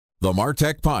The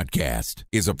Martech Podcast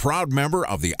is a proud member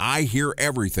of the I Hear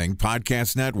Everything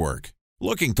Podcast Network.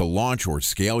 Looking to launch or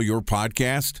scale your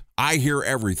podcast? I Hear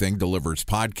Everything delivers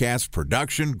podcast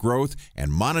production, growth,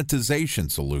 and monetization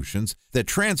solutions that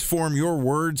transform your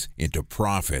words into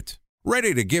profit.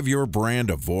 Ready to give your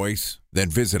brand a voice? Then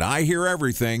visit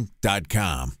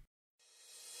iheareverything.com.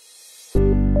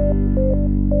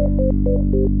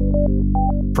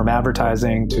 From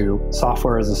advertising to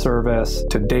software as a service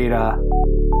to data.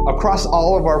 Across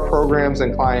all of our programs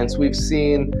and clients, we've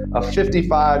seen a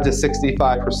 55 to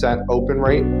 65% open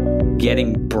rate.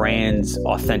 Getting brands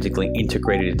authentically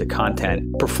integrated into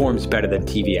content performs better than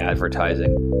TV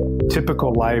advertising.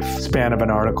 Typical lifespan of an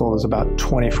article is about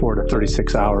 24 to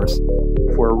 36 hours.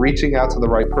 If we're reaching out to the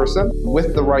right person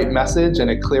with the right message and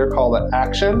a clear call to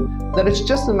action, then it's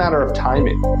just a matter of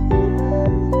timing.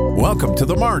 Welcome to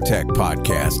the Martech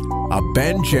Podcast, a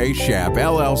Ben J. Shap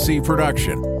LLC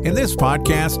production. In this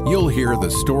podcast, you'll hear the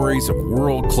stories of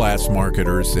world-class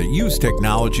marketers that use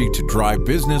technology to drive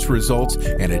business results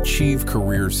and achieve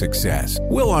career success.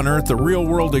 We'll unearth the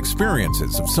real-world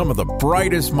experiences of some of the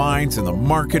brightest minds in the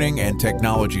marketing and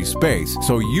technology space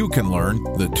so you can learn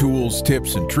the tools,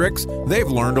 tips, and tricks they've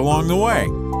learned along the way.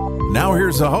 Now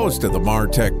here's the host of the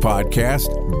Martech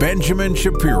Podcast, Benjamin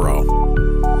Shapiro.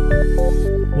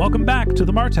 Welcome back to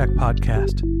the Martech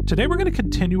Podcast. Today we're going to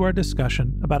continue our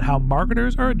discussion about how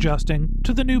marketers are adjusting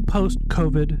to the new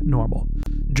post-COVID normal.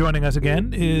 Joining us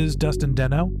again is Dustin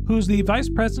Deno, who's the Vice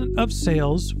President of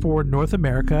Sales for North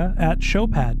America at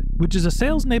Showpad, which is a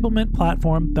sales enablement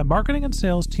platform that marketing and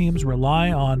sales teams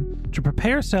rely on to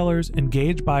prepare sellers,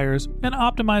 engage buyers, and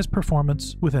optimize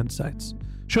performance with insights.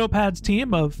 Showpad's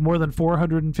team of more than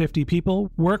 450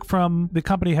 people work from the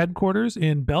company headquarters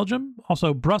in Belgium,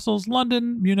 also Brussels,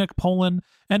 London, Munich, Poland,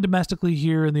 and domestically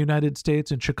here in the United States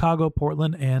in Chicago,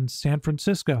 Portland, and San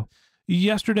Francisco.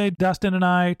 Yesterday, Dustin and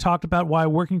I talked about why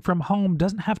working from home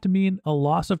doesn't have to mean a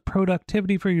loss of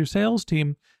productivity for your sales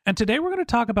team. And today we're going to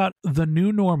talk about the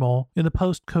new normal in the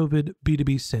post-COVID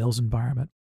B2B sales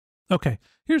environment. Okay,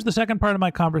 here's the second part of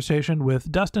my conversation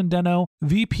with Dustin Deno,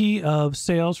 VP of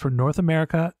Sales for North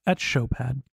America at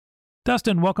Showpad.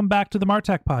 Dustin, welcome back to the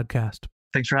Martech Podcast.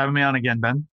 Thanks for having me on again,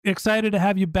 Ben. Excited to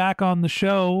have you back on the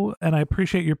show, and I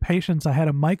appreciate your patience. I had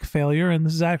a mic failure, and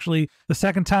this is actually the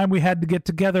second time we had to get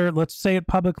together. Let's say it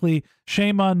publicly.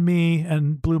 Shame on me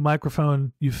and Blue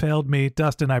Microphone. You failed me.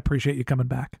 Dustin, I appreciate you coming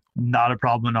back. Not a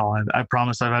problem at all. I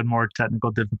promise I've had more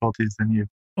technical difficulties than you.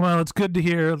 Well, it's good to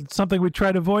hear. It's something we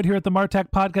try to avoid here at the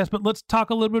Martech Podcast, but let's talk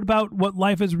a little bit about what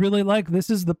life is really like. This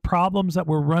is the problems that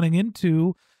we're running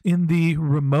into in the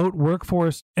remote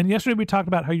workforce. And yesterday we talked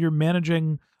about how you're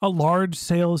managing a large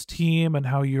sales team and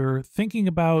how you're thinking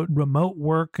about remote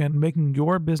work and making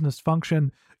your business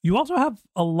function. You also have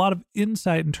a lot of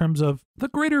insight in terms of the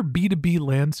greater B2B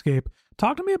landscape.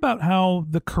 Talk to me about how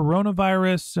the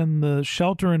coronavirus and the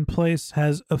shelter in place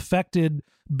has affected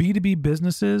B2B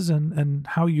businesses and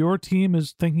how your team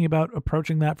is thinking about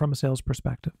approaching that from a sales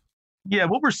perspective. Yeah,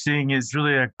 what we're seeing is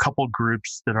really a couple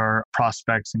groups that our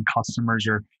prospects and customers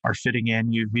are fitting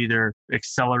in. You've either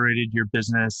accelerated your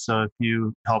business, so if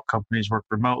you help companies work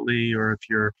remotely, or if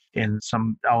you're in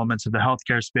some elements of the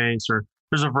healthcare space, or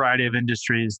there's a variety of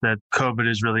industries that COVID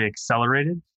has really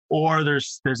accelerated. Or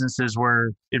there's businesses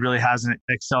where it really hasn't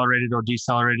accelerated or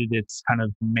decelerated, it's kind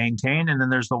of maintained. And then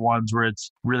there's the ones where it's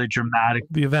really dramatic.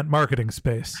 The event marketing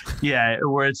space. Yeah,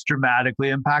 where it's dramatically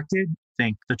impacted.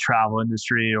 Think the travel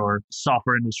industry or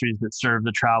software industries that serve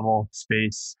the travel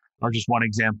space are just one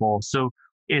example. So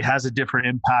it has a different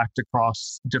impact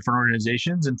across different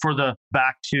organizations. And for the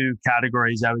back two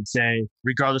categories, I would say,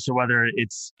 regardless of whether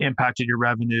it's impacted your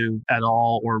revenue at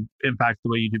all or impacted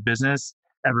the way you do business,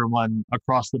 everyone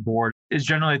across the board is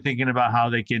generally thinking about how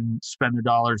they can spend their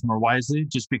dollars more wisely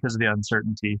just because of the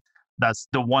uncertainty. That's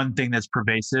the one thing that's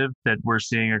pervasive that we're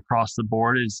seeing across the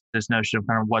board is this notion of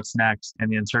kind of what's next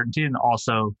and the uncertainty, and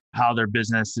also how their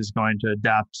business is going to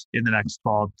adapt in the next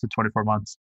 12 to 24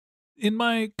 months. In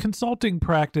my consulting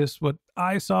practice, what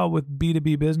I saw with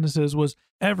B2B businesses was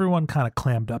everyone kind of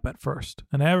clammed up at first,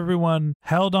 and everyone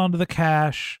held onto the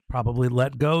cash, probably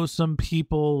let go some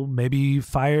people, maybe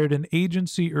fired an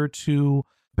agency or two,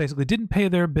 basically didn't pay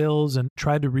their bills and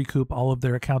tried to recoup all of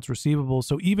their accounts receivable.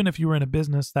 So even if you were in a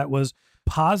business that was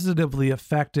positively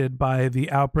affected by the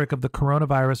outbreak of the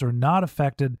coronavirus or not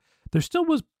affected, there still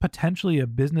was potentially a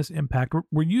business impact.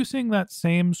 Were you seeing that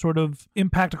same sort of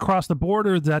impact across the board,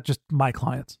 or is that just my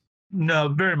clients? No,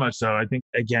 very much so. I think,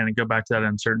 again, to go back to that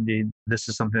uncertainty, this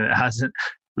is something that hasn't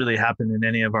really happened in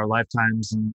any of our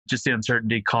lifetimes. And just the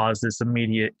uncertainty caused this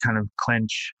immediate kind of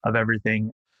clinch of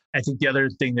everything. I think the other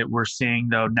thing that we're seeing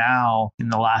though now in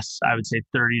the last, I would say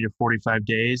 30 to 45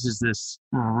 days is this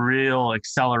real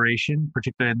acceleration,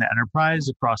 particularly in the enterprise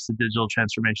across the digital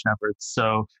transformation efforts.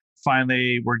 So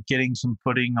finally, we're getting some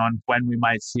footing on when we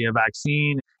might see a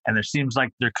vaccine. And there seems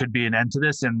like there could be an end to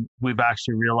this. And we've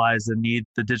actually realized the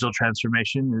digital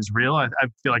transformation is real. I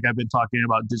feel like I've been talking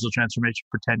about digital transformation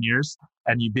for 10 years,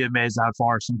 and you'd be amazed how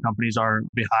far some companies are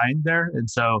behind there. And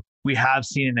so we have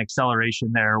seen an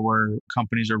acceleration there where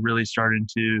companies are really starting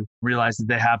to realize that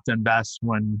they have to invest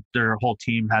when their whole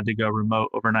team had to go remote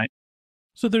overnight.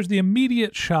 So there's the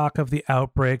immediate shock of the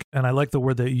outbreak, and I like the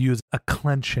word that you use, a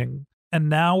clenching. And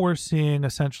now we're seeing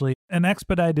essentially an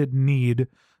expedited need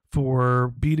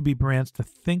for B2B brands to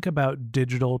think about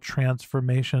digital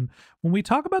transformation. When we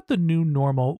talk about the new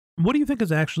normal, what do you think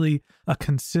is actually a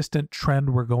consistent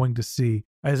trend we're going to see?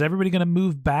 Is everybody going to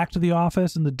move back to the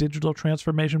office and the digital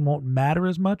transformation won't matter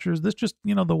as much? Or is this just,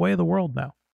 the way of the world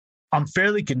now? I'm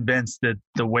fairly convinced that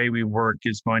the way we work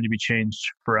is going to be changed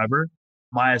forever.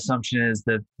 My assumption is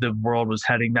that the world was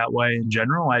heading that way in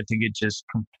general. I think it just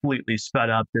completely sped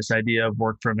up this idea of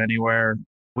work from anywhere.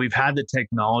 We've had the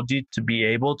technology to be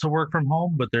able to work from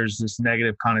home, but there's this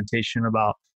negative connotation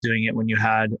about doing it when you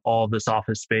had all this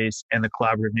office space and the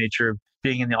collaborative nature of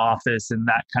being in the office, and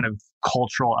that kind of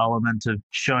cultural element of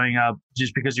showing up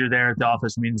just because you're there at the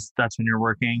office means that's when you're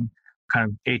working, kind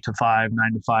of 8 to 5,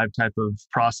 9 to 5 type of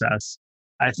process.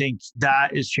 I think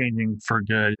that is changing for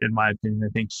good, in my opinion. I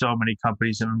think so many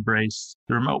companies have embraced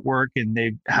the remote work and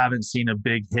they haven't seen a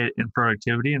big hit in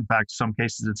productivity. In fact, some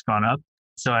cases it's gone up.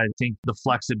 So I think the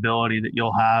flexibility that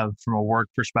you'll have from a work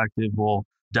perspective will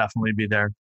definitely be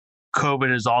there.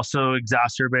 COVID has also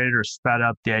exacerbated or sped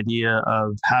up the idea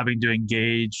of having to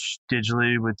engage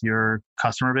digitally with your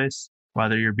customer base,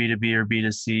 whether you're B2B or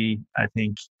B2C. I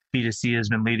think B2C has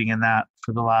been leading in that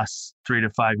for the last 3 to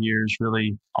 5 years.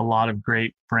 Really, a lot of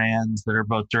great brands that are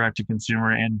both direct to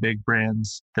consumer and big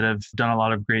brands that have done a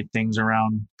lot of great things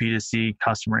around B2C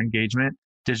customer engagement.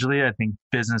 Digitally, I think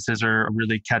businesses are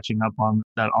really catching up on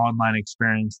that online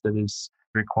experience that is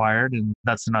required. And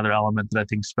that's another element that I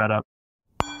think sped up.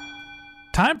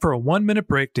 Time for a 1-minute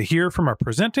break to hear from our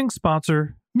presenting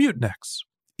sponsor, Mutinex.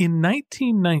 In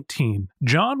 1919,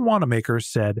 John Wanamaker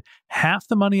said, "Half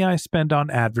the money I spend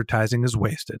on advertising is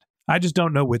wasted. I just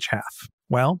don't know which half."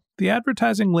 Well, the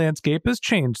advertising landscape has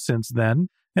changed since then,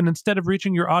 and instead of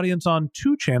reaching your audience on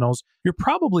 2 channels, you're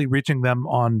probably reaching them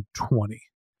on 20.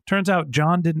 Turns out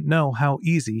John didn't know how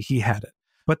easy he had it.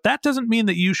 But that doesn't mean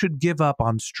that you should give up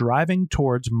on striving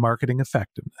towards marketing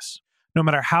effectiveness. No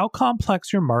matter how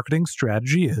complex your marketing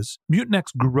strategy is,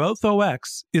 Mutinex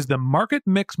GrowthOS is the market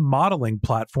mix modeling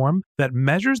platform that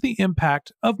measures the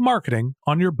impact of marketing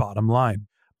on your bottom line.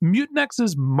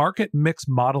 Mutinex's market mix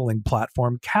modeling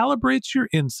platform calibrates your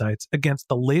insights against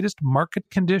the latest market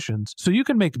conditions so you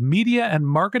can make media and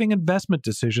marketing investment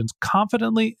decisions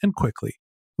confidently and quickly.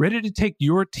 Ready to take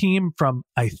your team from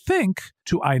I think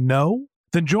to I know?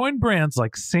 Then join brands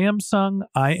like Samsung,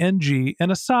 ING,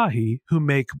 and Asahi who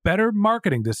make better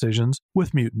marketing decisions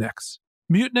with Mutinex.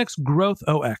 Mutinex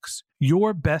GrowthOS.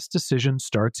 Your best decision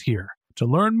starts here. To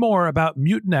learn more about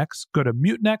Mutinex, go to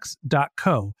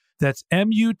mutinex.co. That's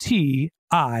MUTINEX.co.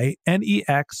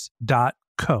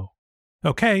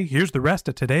 Okay, here's the rest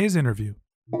of today's interview.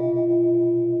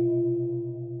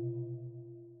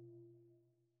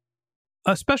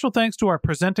 A special thanks to our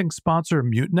presenting sponsor,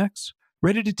 Mutinex.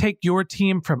 Ready to take your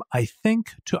team from I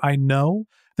think to I know?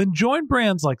 Then join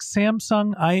brands like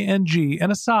Samsung, ING,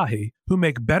 and Asahi who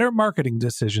make better marketing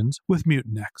decisions with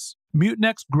Mutinex.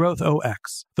 Mutinex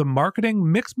GrowthOS, the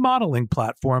marketing mix modeling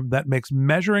platform that makes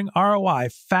measuring ROI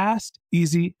fast,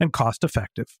 easy, and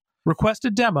cost-effective. Request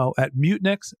a demo at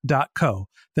mutinex.co.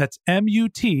 That's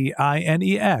MUTINEX.co.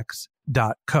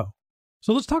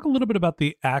 So let's talk a little bit about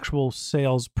the actual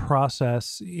sales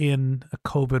process in a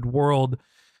COVID world.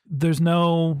 There's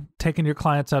no taking your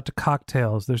clients out to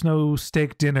cocktails. There's no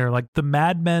steak dinner. Like the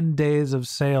Mad Men days of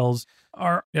sales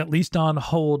are at least on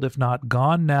hold, if not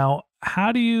gone now.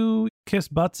 How do you kiss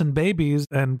butts and babies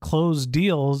and close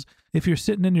deals if you're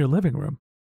sitting in your living room?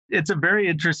 It's a very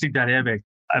interesting dynamic.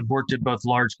 I've worked at both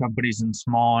large companies and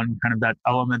small, and kind of that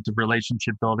element of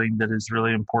relationship building that is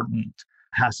really important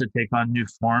has to take on new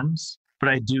forms. But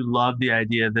I do love the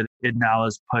idea that it now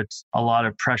has put a lot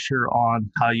of pressure on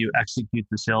how you execute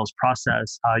the sales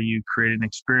process, how you create an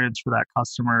experience for that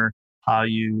customer, how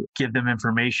you give them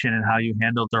information, and how you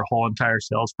handle their whole entire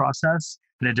sales process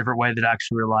in a different way that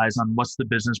actually relies on what's the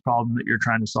business problem that you're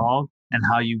trying to solve and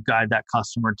how you guide that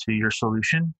customer to your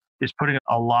solution. is putting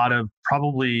a lot of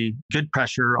probably good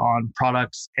pressure on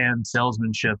products and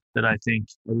salesmanship that I think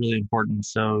are really important.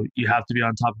 So you have to be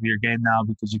on top of your game now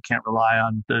because you can't rely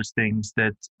on those things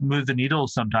that move the needle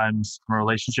sometimes from a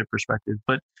relationship perspective.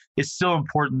 But it's still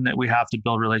important that we have to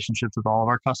build relationships with all of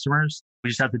our customers.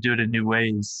 We just have to do it in new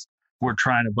ways. We're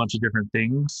trying a bunch of different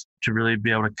things to really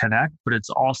be able to connect, but it's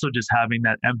also just having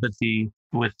that empathy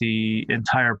with the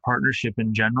entire partnership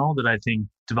in general that I think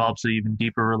develops an even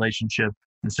deeper relationship.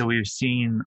 And so we've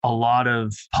seen a lot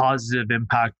of positive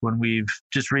impact when we've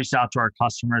just reached out to our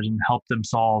customers and helped them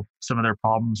solve some of their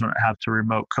problems when it have to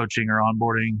remote coaching or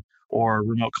onboarding or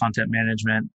remote content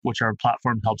management, which our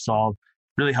platform helps solve,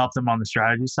 really help them on the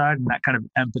strategy side. And that kind of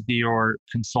empathy or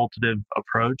consultative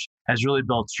approach has really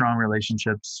built strong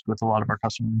relationships with a lot of our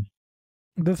customers.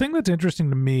 The thing that's interesting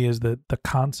to me is that the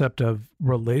concept of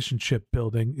relationship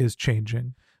building is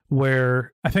changing,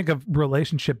 where I think of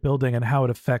relationship building and how it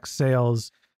affects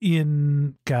sales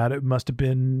in, God, it must have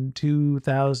been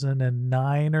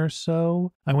 2009 or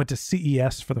so. I went to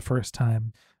CES for the first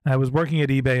time. I was working at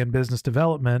eBay in business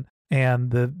development,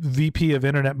 and the VP of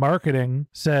internet marketing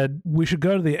said, we should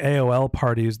go to the AOL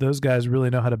parties. Those guys really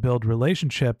know how to build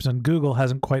relationships, and Google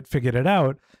hasn't quite figured it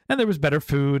out. And there was better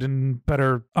food and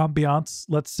better ambiance,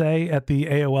 let's say, at the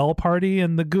AOL party.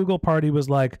 And the Google party was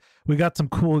like, we got some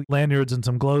cool lanyards and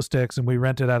some glow sticks, and we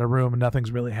rented out a room, and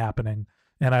nothing's really happening.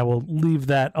 And I will leave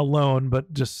that alone,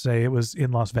 but just say it was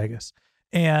in Las Vegas.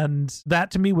 And that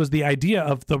to me was the idea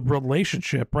of the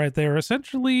relationship, right? They're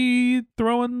essentially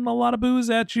throwing a lot of booze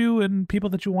at you and people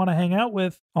that you want to hang out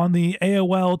with on the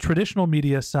AOL traditional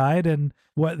media side. And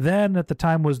what then at the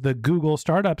time was the Google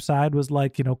startup side was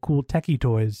like, cool techie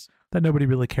toys that nobody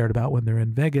really cared about when they're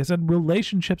in Vegas. And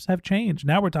relationships have changed.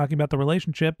 Now we're talking about the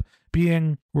relationship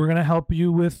being, we're going to help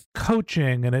you with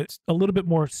coaching, and it's a little bit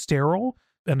more sterile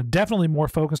and definitely more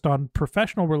focused on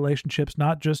professional relationships,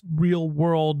 not just real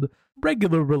world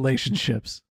regular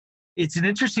relationships. It's an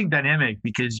interesting dynamic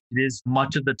because it is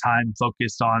much of the time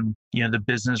focused on, the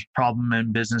business problem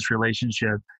and business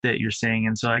relationship that you're seeing.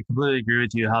 And so I completely agree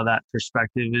with you how that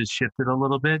perspective is shifted a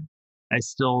little bit. I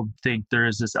still think there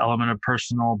is this element of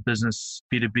personal business,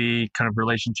 B2B kind of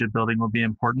relationship building will be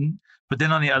important. But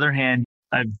then on the other hand,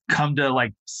 I've come to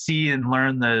see and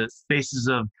learn the faces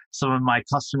of some of my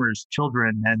customers'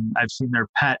 children, and I've seen their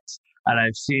pets, and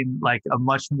I've seen a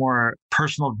much more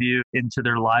personal view into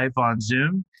their life on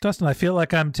Zoom. Dustin, I feel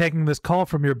like I'm taking this call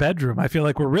from your bedroom. I feel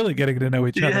like we're really getting to know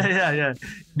each other. Yeah.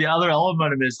 The other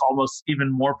element of it is almost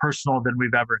even more personal than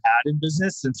we've ever had in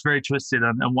business. It's very twisted.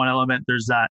 On one element, there's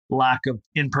that lack of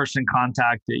in-person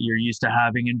contact that you're used to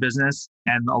having in business.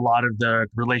 And a lot of the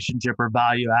relationship or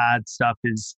value add stuff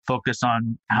is focused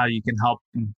on how you can help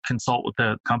and consult with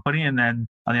the company. And then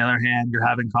on the other hand, you're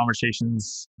having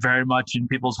conversations very much in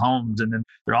people's homes and in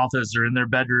their office or in their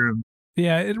bedroom.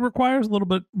 Yeah, it requires a little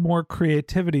bit more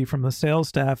creativity from the sales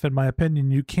staff, in my opinion.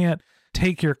 You can't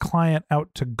take your client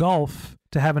out to golf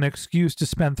to have an excuse to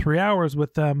spend 3 hours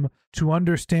with them to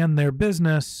understand their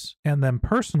business and them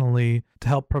personally to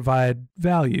help provide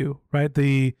value, right?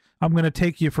 I'm going to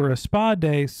take you for a spa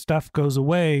day stuff goes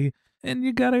away, and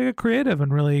you got to get creative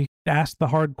and really ask the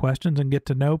hard questions and get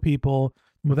to know people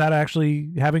without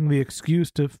actually having the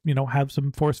excuse to, have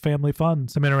some forced family fun,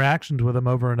 some interactions with them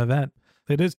over an event.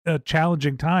 It is a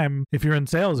challenging time if you're in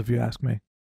sales, if you ask me.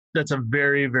 That's a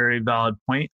very, very valid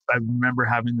point. I remember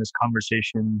having this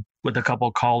conversation with a couple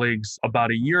of colleagues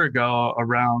about a year ago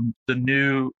around the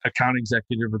new account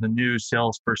executive or the new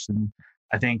salesperson.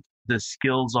 I think the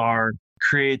skills are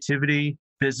creativity,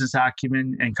 business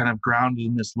acumen, and kind of grounded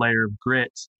in this layer of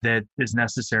grit that is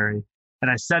necessary. And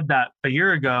I said that a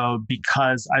year ago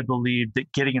because I believed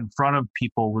that getting in front of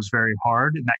people was very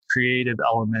hard, and that creative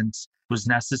element was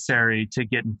necessary to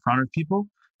get in front of people.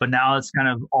 But now it's kind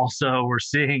of also, we're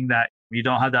seeing that you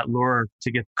don't have that lure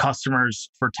to get customers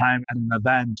for time at an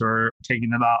event or taking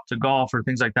them out to golf or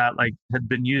things like that, had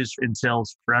been used in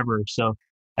sales forever. So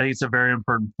I think it's a very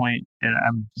important point. And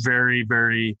I'm very,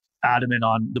 very adamant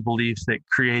on the beliefs that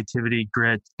creativity,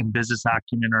 grit, and business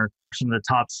acumen are some of the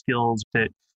top skills that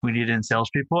we need in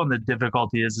salespeople. And the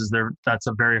difficulty is that's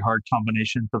a very hard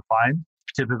combination to find.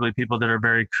 Typically, people that are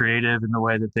very creative in the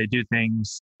way that they do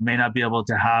things may not be able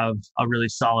to have a really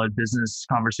solid business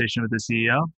conversation with the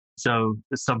CEO. So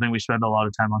it's something we spend a lot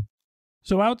of time on.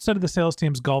 So outside of the sales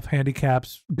team's golf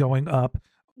handicaps going up,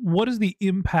 what is the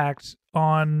impact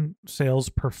on sales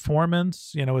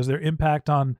performance? Is there impact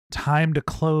on time to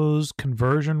close,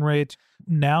 conversion rates?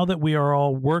 Now that we are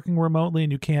all working remotely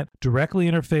and you can't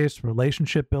directly interface,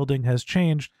 relationship building has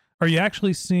changed. Are you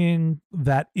actually seeing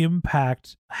that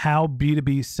impact how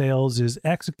B2B sales is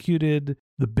executed,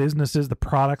 the businesses, the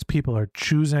products people are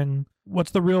choosing? What's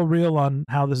the real on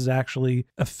how this is actually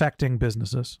affecting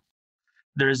businesses?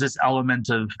 There's this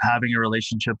element of having a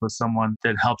relationship with someone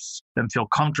that helps them feel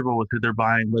comfortable with who they're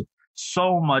buying with.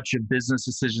 So much of business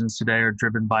decisions today are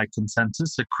driven by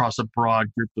consensus across a broad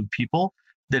group of people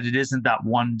that it isn't that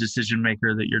one decision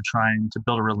maker that you're trying to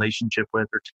build a relationship with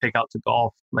or to take out to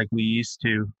golf like we used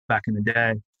to back in the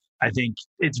day. I think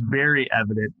it's very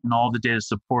evident, and all the data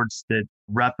supports that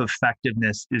rep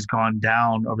effectiveness has gone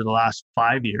down over the last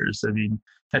 5 years. I mean,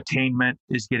 attainment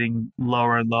is getting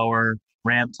lower and lower.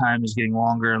 Ramp time is getting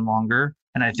longer and longer.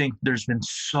 And I think there's been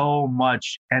so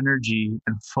much energy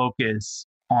and focus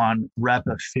on rep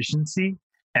efficiency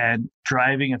and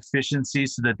driving efficiency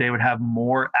so that they would have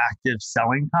more active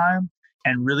selling time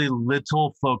and really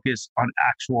little focus on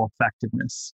actual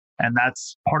effectiveness. And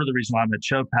that's part of the reason why I'm at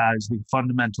Showpad is we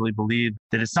fundamentally believe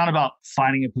that it's not about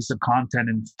finding a piece of content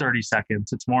in 30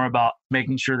 seconds. It's more about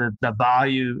making sure that the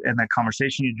value and that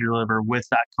conversation you deliver with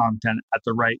that content at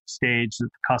the right stage with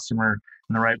the customer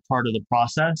in the right part of the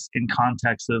process in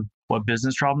context of what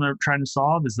business problem they're trying to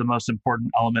solve is the most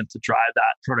important element to drive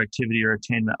that productivity or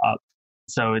attainment up.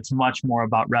 So it's much more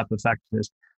about rep effectiveness.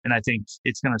 And I think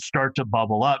it's going to start to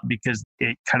bubble up because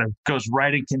it kind of goes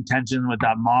right in contention with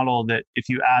that model that if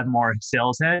you add more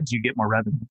sales heads, you get more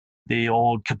revenue. The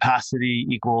old capacity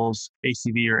equals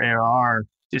ACV or ARR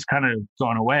is kind of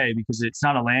going away because it's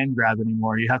not a land grab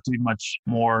anymore. You have to be much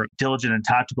more diligent and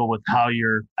tactical with how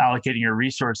you're allocating your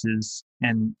resources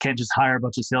and can't just hire a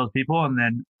bunch of salespeople and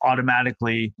then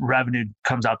automatically revenue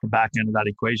comes out the back end of that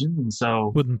equation. And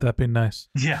so wouldn't that be nice?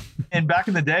 Yeah. And back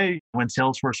in the day when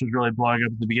Salesforce was really blowing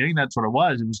up at the beginning, that's what it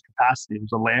was. It was capacity. It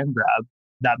was a land grab.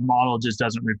 That model just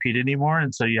doesn't repeat anymore.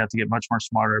 And so you have to get much more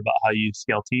smarter about how you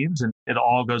scale teams. And it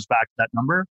all goes back to that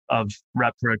number of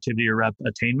rep productivity or rep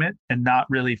attainment and not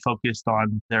really focused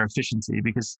on their efficiency.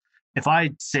 Because if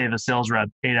I save a sales rep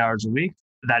 8 hours a week,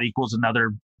 that equals another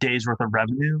day's worth of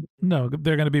revenue. No,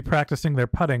 they're going to be practicing their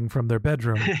putting from their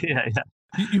bedroom. Yeah.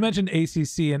 You mentioned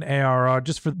ACC and ARR.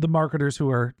 Just for the marketers who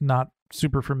are not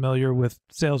super familiar with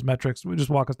sales metrics,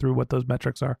 just walk us through what those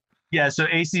metrics are. Yeah, so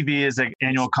ACV is like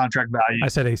annual contract value. I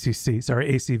said ACC,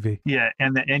 sorry, ACV. Yeah,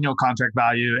 and the annual contract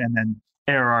value, and then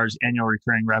ARR is annual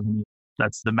recurring revenue.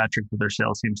 That's the metric that their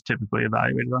sales teams typically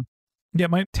evaluated on. Yeah,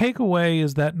 my takeaway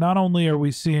is that not only are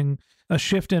we seeing a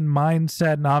shift in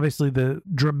mindset and obviously the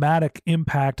dramatic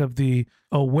impact of the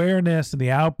awareness and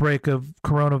the outbreak of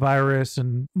coronavirus,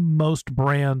 and most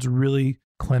brands really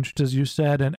clenched, as you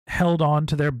said, and held on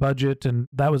to their budget, and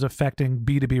that was affecting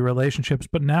B2B relationships.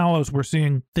 But now as we're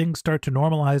seeing things start to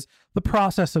normalize, the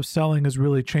process of selling is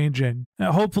really changing.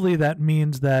 Now, hopefully that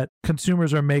means that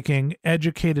consumers are making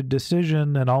educated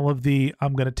decision, and all of the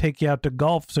I'm going to take you out to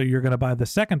golf so you're going to buy the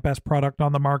second best product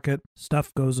on the market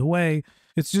stuff goes away.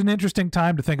 It's just an interesting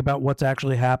time to think about what's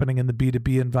actually happening in the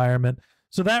B2B environment.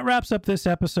 So that wraps up this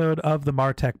episode of the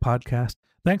MarTech Podcast.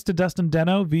 Thanks to Dustin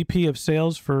Deno, VP of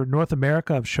Sales for North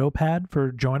America of Showpad,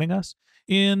 for joining us.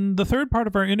 In the third part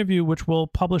of our interview, which we'll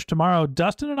publish tomorrow,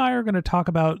 Dustin and I are going to talk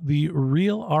about the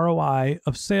real ROI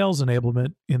of sales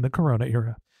enablement in the Corona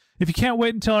era. If you can't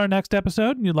wait until our next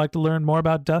episode and you'd like to learn more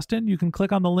about Dustin, you can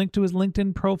click on the link to his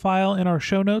LinkedIn profile in our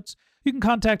show notes. You can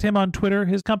contact him on Twitter.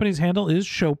 His company's handle is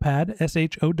Showpad,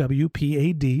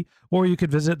 SHOWPAD, or you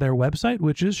could visit their website,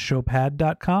 which is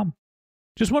showpad.com.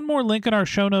 Just one more link in our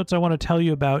show notes I want to tell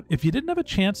you about. If you didn't have a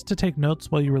chance to take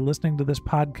notes while you were listening to this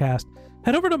podcast,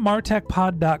 head over to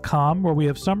martechpod.com, where we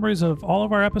have summaries of all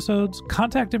of our episodes,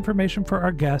 contact information for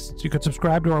our guests. You can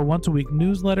subscribe to our once-a-week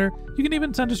newsletter. You can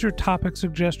even send us your topic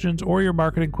suggestions or your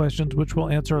marketing questions, which we'll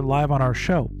answer live on our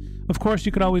show. Of course,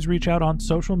 you could always reach out on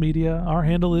social media. Our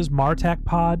handle is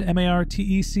MarTechPod,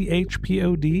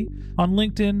 MarTechPod, on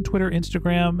LinkedIn, Twitter,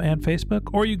 Instagram, and Facebook,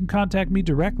 or you can contact me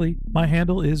directly. My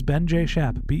handle is Ben J.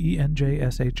 Shap,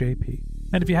 BenJShap.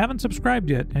 And if you haven't subscribed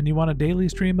yet and you want a daily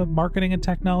stream of marketing and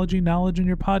technology knowledge in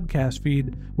your podcast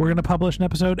feed, we're going to publish an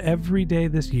episode every day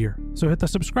this year. So hit the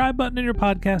subscribe button in your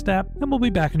podcast app, and we'll be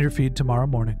back in your feed tomorrow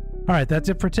morning. All right, that's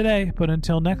it for today. But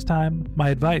until next time, my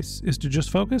advice is to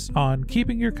just focus on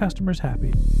keeping your customers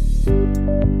happy.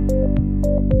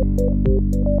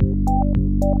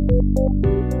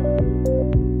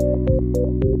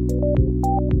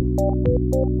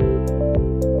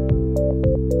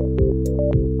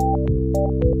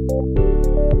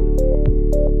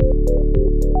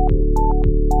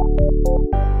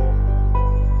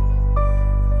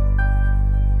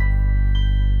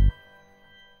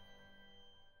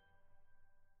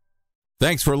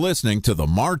 Thanks for listening to the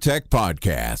MarTech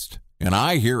Podcast. and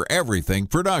I Hear Everything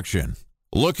production.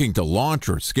 Looking to launch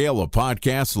or scale a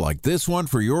podcast like this one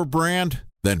for your brand?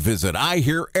 Then visit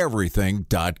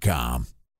iHearEverything.com.